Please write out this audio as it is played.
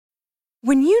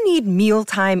When you need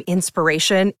mealtime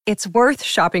inspiration, it's worth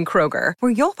shopping Kroger,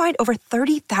 where you'll find over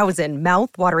 30,000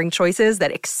 mouth-watering choices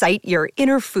that excite your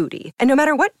inner foodie. And no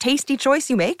matter what tasty choice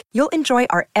you make, you'll enjoy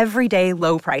our everyday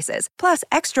low prices, plus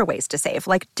extra ways to save,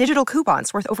 like digital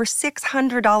coupons worth over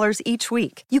 $600 each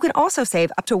week. You can also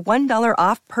save up to $1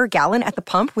 off per gallon at the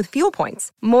pump with fuel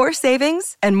points. More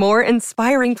savings and more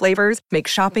inspiring flavors make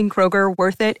shopping Kroger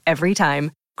worth it every time.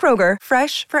 Kroger,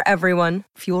 fresh for everyone.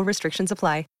 Fuel restrictions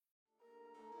apply.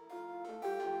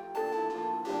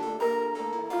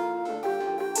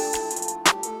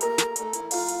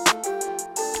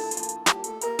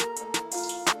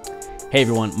 Hey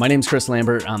everyone, my name is Chris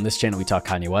Lambert. On this channel we talk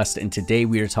Kanye West, and today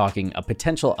we are talking a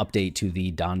potential update to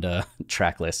the Donda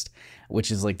tracklist,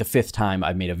 which is like the fifth time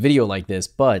I've made a video like this,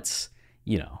 but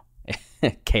you know,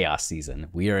 chaos season.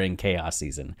 We are in chaos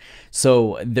season.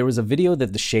 So there was a video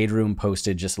that the Shade Room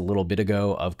posted just a little bit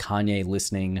ago of Kanye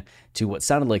listening to what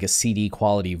sounded like a CD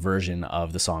quality version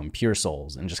of the song Pure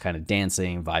Souls and just kind of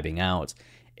dancing, vibing out.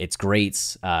 It's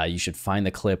great. You should find the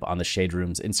clip on the Shade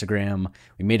Room's Instagram.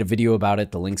 We made a video about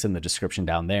it. The link's in the description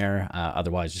down there.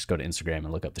 Otherwise, just go to Instagram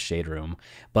and look up the Shade Room.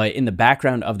 But in the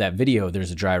background of that video,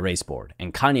 there's a dry erase board.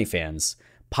 And Kanye fans,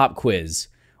 pop quiz,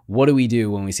 what do we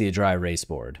do when we see a dry erase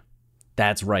board?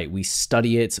 That's right. We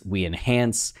study it, we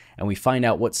enhance, and we find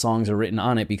out what songs are written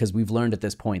on it, because we've learned at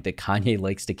this point that Kanye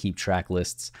likes to keep track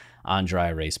lists on dry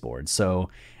erase boards. So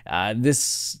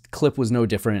this clip was no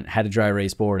different, had a dry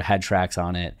erase board, had tracks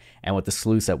on it. And what the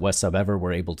sleuths at West Sub Ever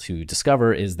were able to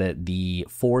discover is that the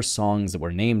 4 songs that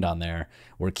were named on there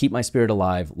were Keep My Spirit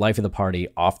Alive, Life of the Party,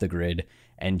 Off the Grid,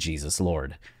 and Jesus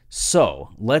Lord. So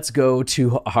let's go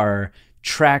to our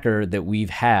tracker that we've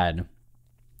had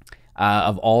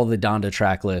of all the Donda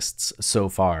track lists so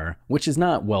far, which is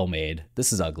not well made.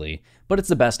 This is ugly, but it's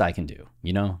the best I can do,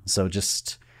 you know? So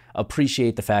just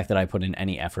appreciate the fact that I put in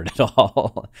any effort at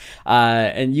all.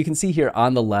 And you can see here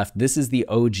on the left, this is the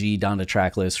OG Donda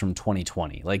track list from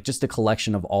 2020, like just a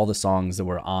collection of all the songs that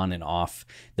were on and off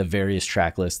the various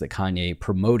track lists that Kanye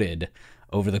promoted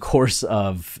over the course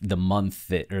of the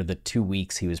month or the 2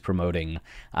 weeks he was promoting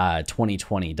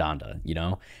 2020 Donda, you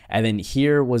know? And then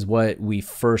here was what we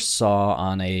first saw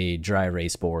on a dry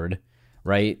erase board,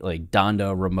 right? Like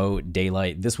Donda, Remote,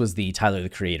 Daylight. This was the Tyler, the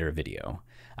Creator video,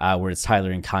 where it's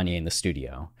Tyler and Kanye in the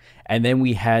studio. And then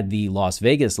we had the Las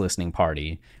Vegas listening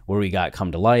party where we got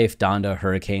Come to Life, Donda,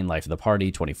 Hurricane, Life of the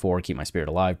Party, 24, Keep My Spirit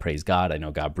Alive, Praise God, I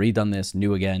Know God Breathed on This,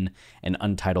 New Again, and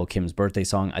Untitled Kim's Birthday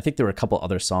Song. I think there were a couple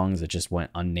other songs that just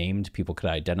went unnamed, people could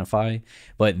identify.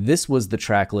 But this was the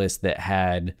track list that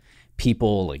had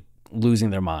people like losing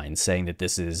their minds, saying that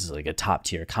this is like a top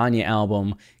tier Kanye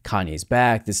album. Kanye's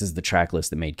back. This is the track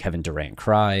list that made Kevin Durant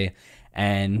cry.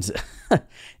 And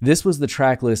this was the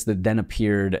track list that then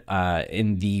appeared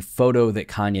in the photo that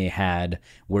Kanye had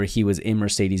where he was in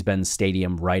Mercedes-Benz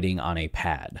Stadium writing on a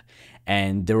pad.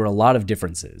 And there were a lot of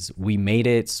differences. We Made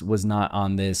It was not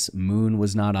on this. Moon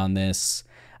was not on this.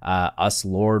 Us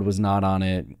Lord was not on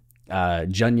it.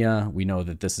 Junya, we know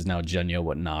that this is now Junya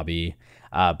Watanabe.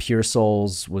 Pure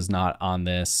Souls was not on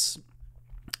this.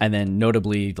 And then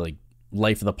notably, like,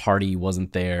 Life of the Party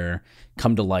wasn't there.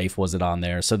 Come to Life wasn't on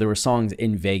there. So there were songs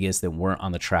in Vegas that weren't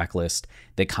on the track list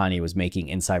that Kanye was making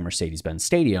inside Mercedes-Benz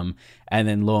Stadium. And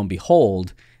then lo and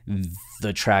behold,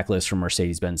 the track list from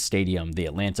Mercedes-Benz Stadium, the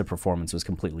Atlanta performance was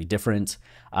completely different.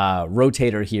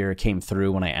 Rotator here came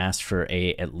through when I asked for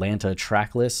a Atlanta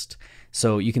track list.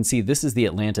 So you can see this is the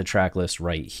Atlanta track list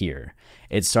right here.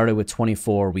 It started with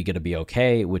 24, We Gotta Be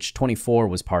Okay, which 24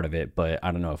 was part of it, but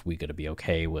I don't know if We Gotta Be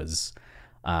Okay was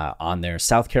on there.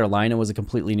 South Carolina was a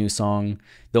completely new song,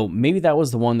 though maybe that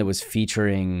was the one that was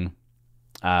featuring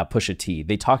Pusha T.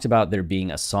 They talked about there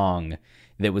being a song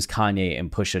that was Kanye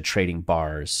and Pusha trading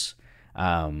bars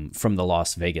from the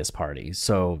Las Vegas party.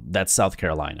 So that's South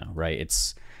Carolina, right?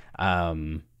 It's Pusha,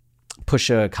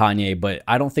 Kanye, but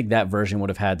I don't think that version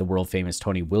would have had the world famous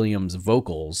Tony Williams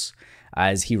vocals,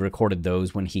 as he recorded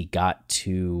those when he got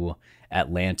to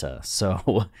Atlanta.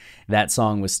 So that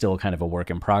song was still kind of a work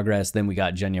in progress. Then we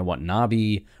got Junya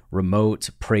Watanabe, Remote,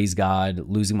 Praise God,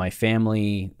 Losing My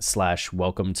Family /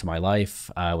 Welcome to My Life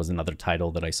was another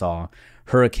title that I saw.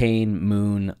 Hurricane,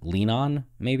 Moon, Lean On,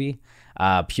 maybe.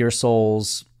 Pure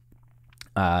Souls,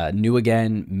 New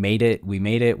Again, Made It, We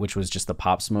Made It, which was just the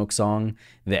Pop Smoke song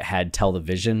that had Tell the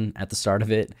Vision at the start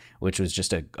of it, which was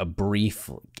just a brief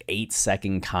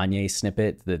 8-second Kanye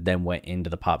snippet that then went into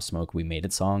the Pop Smoke We Made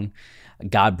It song.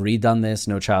 God Breathed on This,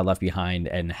 No Child Left Behind,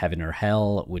 and Heaven or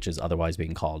Hell, which is otherwise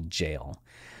being called Jail.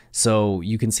 So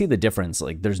you can see the difference.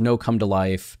 Like, there's no Come to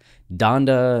Life.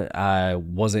 Donda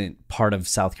wasn't part of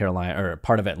South Carolina or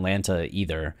part of Atlanta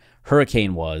either.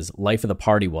 Hurricane was, Life of the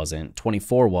Party wasn't,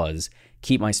 24 was,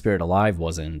 Keep My Spirit Alive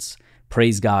wasn't,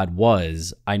 Praise God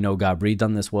was, I Know God Breathed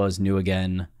on This was, New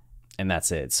Again, and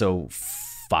that's it. So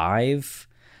 5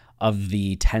 of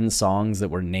the 10 songs that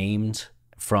were named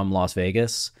from Las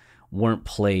Vegas weren't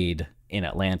played in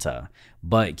Atlanta,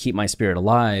 but Keep My Spirit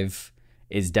Alive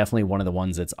is definitely one of the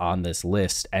ones that's on this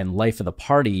list, and Life of the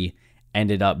Party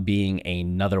ended up being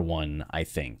another one, I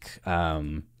think,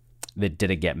 that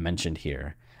didn't get mentioned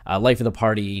here. Life of the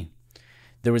Party,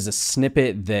 there was a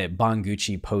snippet that Bon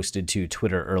Gucci posted to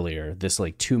Twitter earlier, this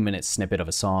like 2-minute snippet of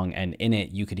a song, and in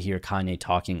it you could hear Kanye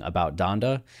talking about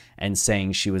Donda and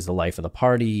saying she was the life of the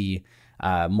party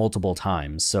multiple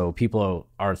times. So people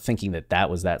are thinking that that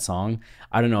was that song.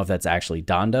 I don't know if that's actually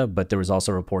Donda, but there was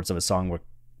also reports of a song where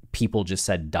people just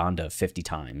said Donda 50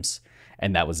 times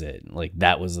and that was it. Like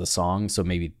that was the song. So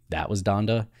maybe that was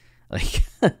Donda. Like,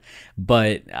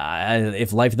 but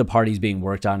if Life of the Party is being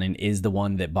worked on and is the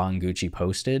one that Bon Gucci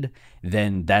posted,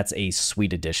 then that's a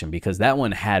sweet addition because that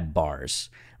one had bars.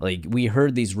 Like we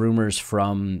heard these rumors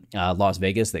from Las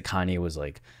Vegas that Kanye was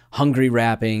like hungry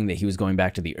rapping, that he was going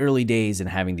back to the early days and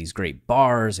having these great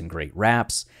bars and great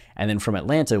raps. And then from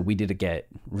Atlanta, we didn't get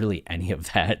really any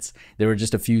of that. There were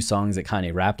just a few songs that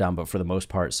Kanye rapped on, but for the most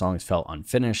part, songs felt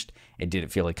unfinished. It didn't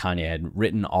feel like Kanye had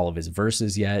written all of his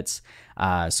verses yet.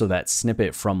 So that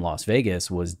snippet from Las Vegas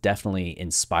was definitely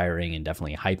inspiring and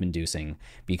definitely hype-inducing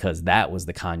because that was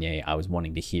the Kanye I was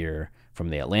wanting to hear from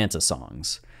the Atlanta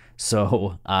songs.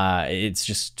 So it's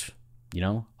just,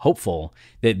 hopeful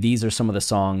that these are some of the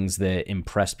songs that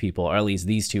impress people, or at least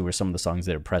these two were some of the songs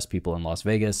that impress people in Las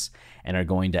Vegas and are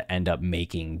going to end up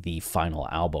making the final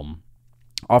album.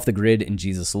 Off the Grid and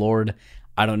Jesus Lord,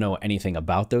 I don't know anything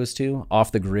about those two.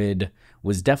 Off the Grid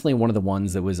was definitely one of the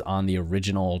ones that was on the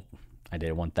original,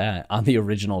 on the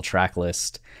original track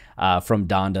list from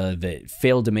Donda that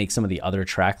failed to make some of the other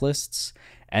track lists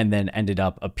and then ended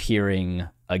up appearing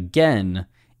again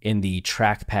in the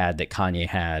trackpad that Kanye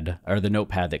had, or the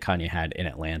notepad that Kanye had in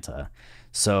Atlanta.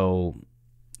 So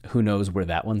who knows where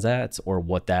that one's at or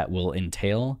what that will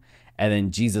entail. And then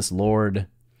Jesus Lord,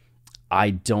 I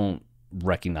don't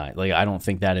recognize, I don't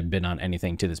think that had been on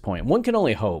anything to this point. One can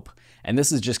only hope, and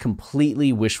this is just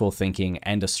completely wishful thinking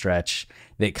and a stretch,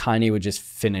 that Kanye would just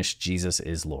finish Jesus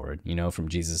is Lord, from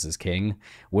Jesus is King,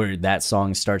 where that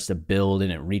song starts to build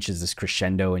and it reaches this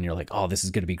crescendo and you're like, oh, this is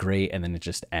going to be great. And then it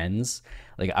just ends.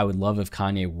 Like, I would love if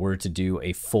Kanye were to do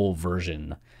a full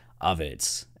version of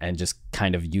it and just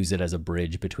kind of use it as a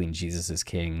bridge between Jesus is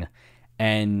King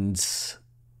and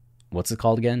what's it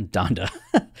called again? Donda.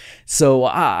 So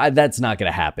that's not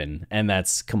going to happen. And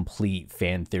that's complete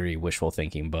fan theory, wishful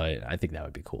thinking, but I think that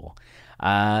would be cool.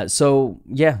 So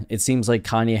yeah, it seems like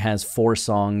Kanye has 4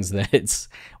 songs that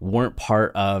weren't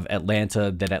part of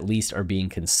Atlanta that at least are being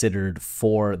considered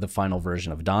for the final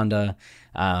version of Donda.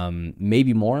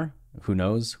 Maybe more, who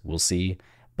knows? We'll see.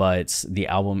 But the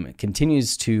album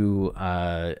continues to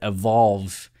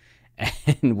evolve,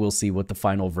 and we'll see what the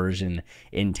final version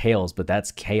entails. But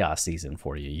that's chaos season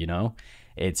for you,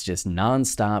 It's just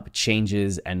nonstop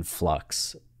changes and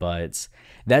flux. But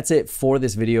that's it for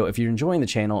this video. If you're enjoying the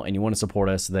channel and you want to support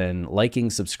us, then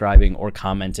liking, subscribing, or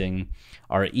commenting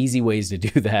are easy ways to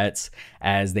do that,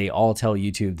 as they all tell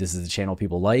YouTube this is the channel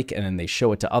people like, and then they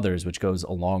show it to others, which goes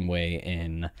a long way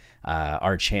in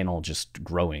our channel just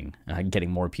growing,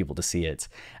 getting more people to see it.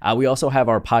 We also have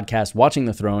our podcast, Watching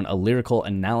the Throne, a lyrical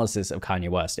analysis of Kanye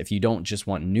West. If you don't just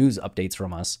want news updates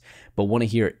from us, but want to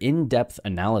hear in-depth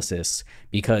analysis,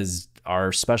 because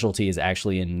our specialty is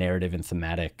actually in narrative and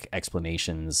thematic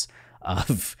explanations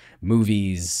of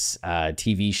movies,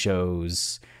 TV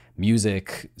shows,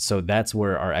 music. So that's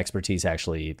where our expertise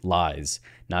actually lies,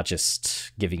 not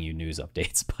just giving you news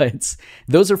updates. But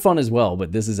those are fun as well.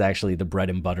 But this is actually the bread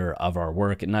and butter of our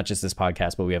work. And not just this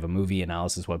podcast, but we have a movie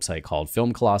analysis website called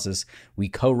Film Colossus. We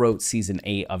co-wrote season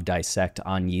 8 of Dissect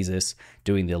on Yeezus,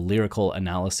 doing the lyrical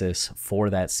analysis for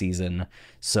that season.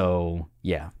 So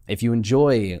yeah, if you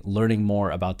enjoy learning more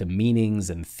about the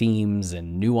meanings and themes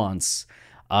and nuance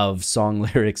of song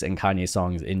lyrics and Kanye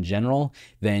songs in general,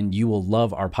 then you will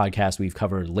love our podcast. We've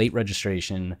covered Late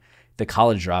Registration, The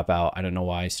College Dropout, I don't know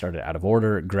why I started out of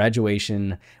order,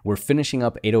 Graduation. We're finishing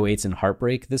up 808s and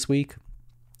Heartbreak this week.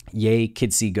 Yay,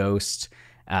 Kids See Ghost.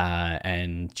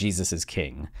 and Jesus is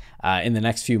King. In the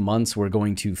next few months, we're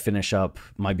going to finish up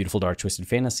My Beautiful Dark Twisted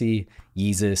Fantasy,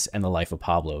 Yeezus, and The Life of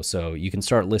Pablo. So you can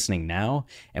start listening now,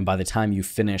 and by the time you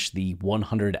finish the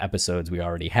 100 episodes we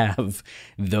already have,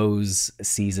 those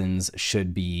seasons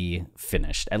should be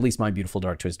finished. At least My Beautiful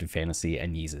Dark Twisted Fantasy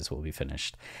and Yeezus will be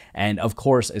finished. And of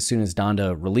course, as soon as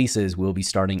Donda releases, we'll be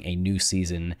starting a new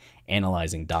season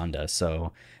analyzing Donda.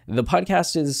 So the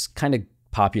podcast is kind of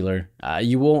popular.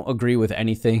 You won't agree with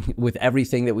everything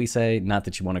that we say. Not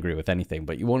that you won't agree with anything,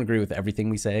 but you won't agree with everything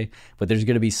we say. But there's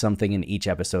going to be something in each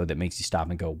episode that makes you stop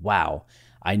and go, wow,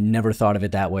 I never thought of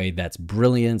it that way. That's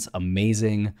brilliant,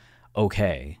 amazing,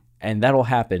 okay. And that'll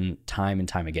happen time and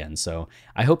time again. So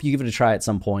I hope you give it a try at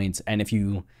some point. And if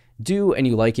you do and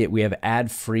you like it, we have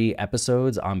ad-free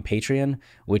episodes on Patreon,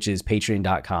 which is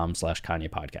patreon.com/Kanye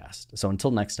Podcast. So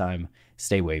until next time,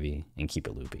 stay wavy and keep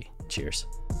it loopy. Cheers.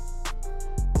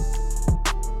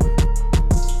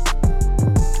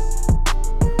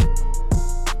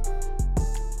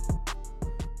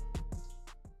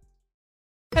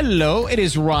 Hello, it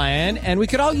is Ryan, and we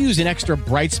could all use an extra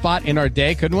bright spot in our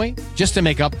day, couldn't we? Just to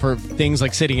make up for things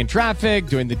like sitting in traffic,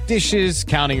 doing the dishes,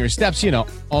 counting your steps,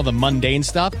 all the mundane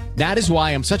stuff. That is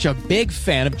why I'm such a big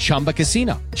fan of Chumba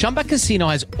Casino. Chumba Casino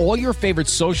has all your favorite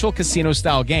social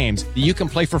casino-style games that you can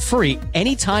play for free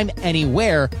anytime,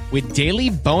 anywhere with daily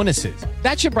bonuses.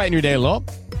 That should brighten your day a little.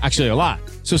 Actually, a lot.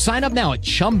 So sign up now at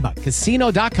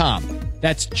ChumbaCasino.com.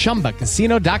 That's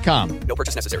ChumbaCasino.com. No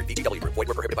purchase necessary. VGW Group. Void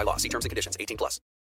where prohibited by law. See terms and conditions. 18+.